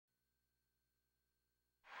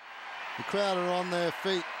The crowd are on their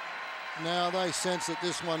feet now. They sense that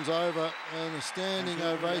this one's over, and a standing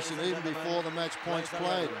ovation even before the match points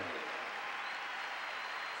played.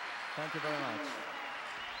 Thank you very much.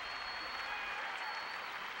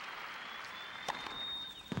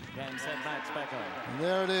 Game, set, match, back on. And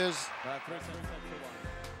there it is.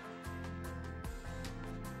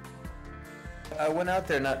 I went out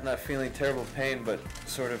there not feeling terrible pain, but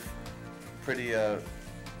sort of pretty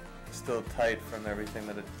still tight from everything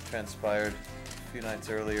that had transpired a few nights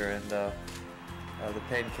earlier, and the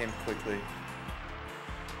pain came quickly.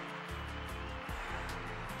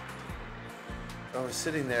 I was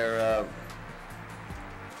sitting there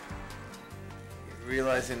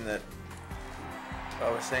realizing that I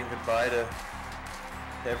was saying goodbye to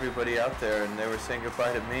everybody out there, and they were saying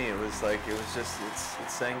goodbye to me. It was like, it's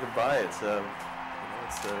saying goodbye. It's a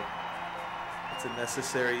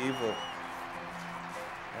necessary evil.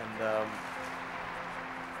 And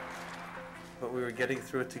but we were getting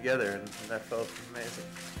through it together, and that felt amazing.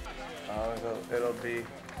 It'll be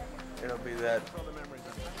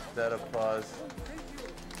that applause,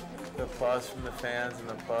 the applause from the fans and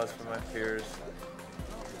the applause from my peers.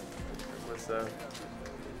 It was the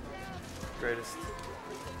greatest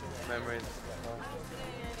memories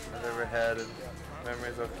I've ever had, and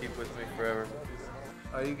memories I'll keep with me forever.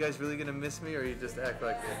 Are you guys really gonna miss me, or you just act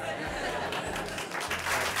like it?